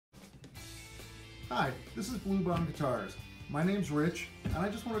Hi, this is Bluebond Guitars. My name's Rich, and I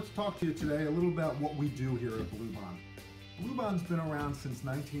just wanted to talk to you today a little about what we do here at Bluebond. Bluebond's been around since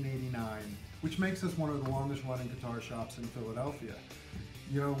 1989, which makes us one of the longest running guitar shops in Philadelphia.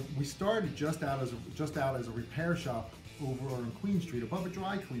 You know, we started just out as a repair shop over on Queen Street, above a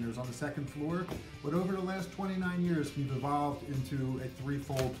dry cleaners on the second floor, but over the last 29 years we've evolved into a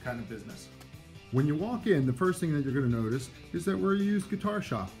threefold kind of business. When you walk in, the first thing that you're going to notice is that we're a used guitar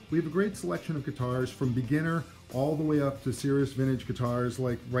shop. We have a great selection of guitars from beginner all the way up to serious vintage guitars.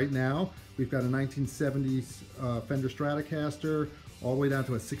 Like right now, we've got a 1970s Fender Stratocaster, all the way down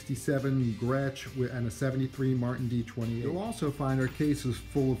to a 67 Gretsch and a 73 Martin D28. You'll also find our cases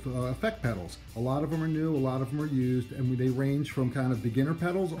full of effect pedals. A lot of them are new, a lot of them are used, and they range from kind of beginner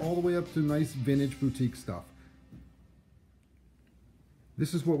pedals all the way up to nice vintage boutique stuff.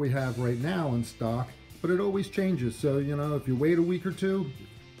 This is what we have right now in stock, but it always changes. So, you know, if you wait a week or two,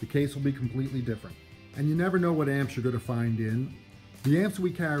 the case will be completely different. And you never know what amps you're going to find in. The amps we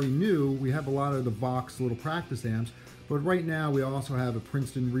carry new, we have a lot of the Vox little practice amps, but right now we also have a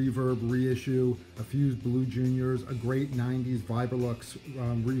Princeton Reverb reissue, a Fused Blue Juniors, a great 90s Vibrolux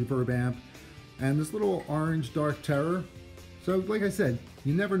reverb amp, and this little orange Dark Terror. So like I said,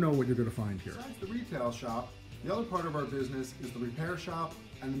 you never know what you're going to find here. Besides the retail shop, the other part of our business is the repair shop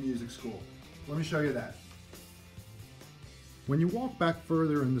and the music school. Let me show you that. When you walk back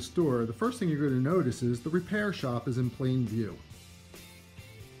further in the store, the first thing you're going to notice is the repair shop is in plain view.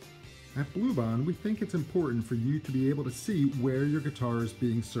 At Bluebond, we think it's important for you to be able to see where your guitar is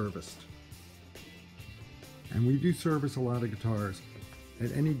being serviced. And we do service a lot of guitars.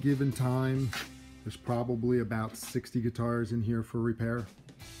 At any given time, there's probably about 60 guitars in here for repair.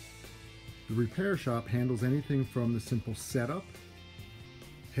 The repair shop handles anything from the simple setup,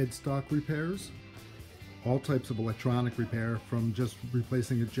 headstock repairs, all types of electronic repair, from just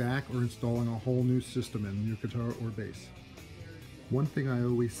replacing a jack or installing a whole new system in your guitar or bass. One thing I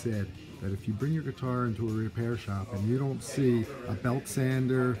always said, that if you bring your guitar into a repair shop and you don't see a belt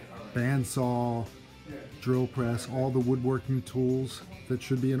sander, bandsaw, drill press, all the woodworking tools that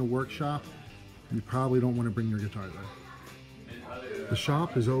should be in a workshop, you probably don't want to bring your guitar there. The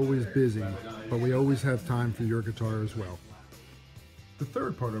shop is always busy, but we always have time for your guitar as well. The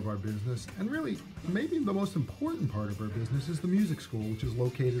third part of our business, and really maybe the most important part of our business, is the music school, which is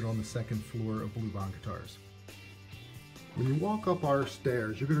located on the second floor of Bluebond Guitars. When you walk up our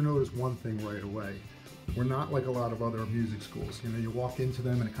stairs, you're going to notice one thing right away. We're not like a lot of other music schools. You know, you walk into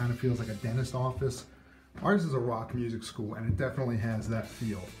them and it kind of feels like a dentist office. Ours is a rock music school, and it definitely has that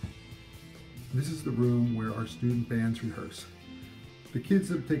feel. This is the room where our student bands rehearse. The kids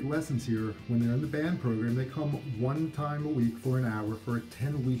that take lessons here, when they're in the band program, they come one time a week for an hour for a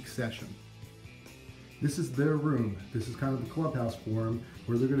 10-week session. This is their room. This is kind of the clubhouse for them,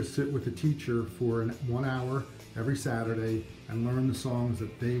 where they're going to sit with a teacher for 1 hour every Saturday and learn the songs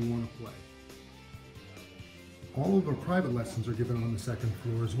that they want to play. All of our private lessons are given on the second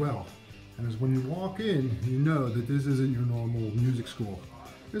floor as well. And as when you walk in, you know that this isn't your normal music school.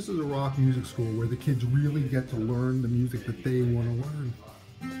 This is a rock music school where the kids really get to learn the music that they want to learn.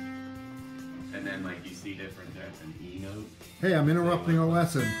 And then like you see different types of E notes. Hey, I'm interrupting a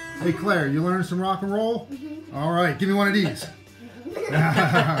lesson. Hey Claire, you learning some rock and roll? All right, give me one of these.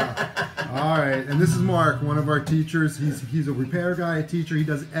 All right, and this is Mark, one of our teachers. He's a repair guy, a teacher. He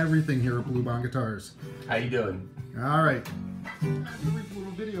does everything here at Bluebond Guitars. How you doing? All right. Here's a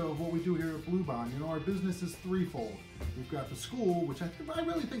little video of what we do here at Bluebond. You know, our business is threefold. We've got the school, which I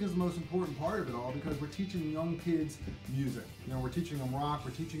really think is the most important part of it all, because we're teaching young kids music. You know, we're teaching them rock,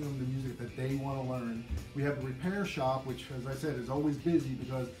 we're teaching them the music that they want to learn. We have the repair shop, which, as I said, is always busy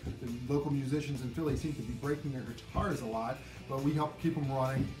because the local musicians in Philly seem to be breaking their guitars a lot, but we help keep them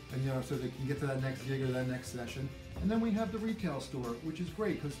running, and you know, so they can get to that next gig or that next session. And then we have the retail store, which is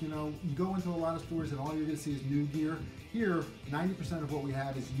great because, you know, you go into a lot of stores and all you're going to see is new gear. Here, 90% of what we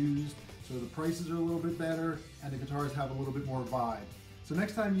have is used, so the prices are a little bit better and the guitars have a little bit more vibe. So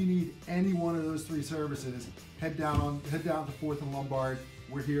next time you need any one of those three services, head down to 4th and Lombard.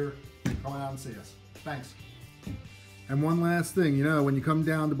 We're here. Come out and see us. Thanks. And one last thing, you know, when you come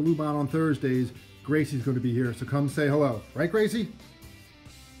down to Bluebond on Thursdays, Gracie's going to be here, so come say hello. Right, Gracie?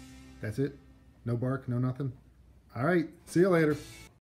 That's it? No bark, no nothing? All right, see you later.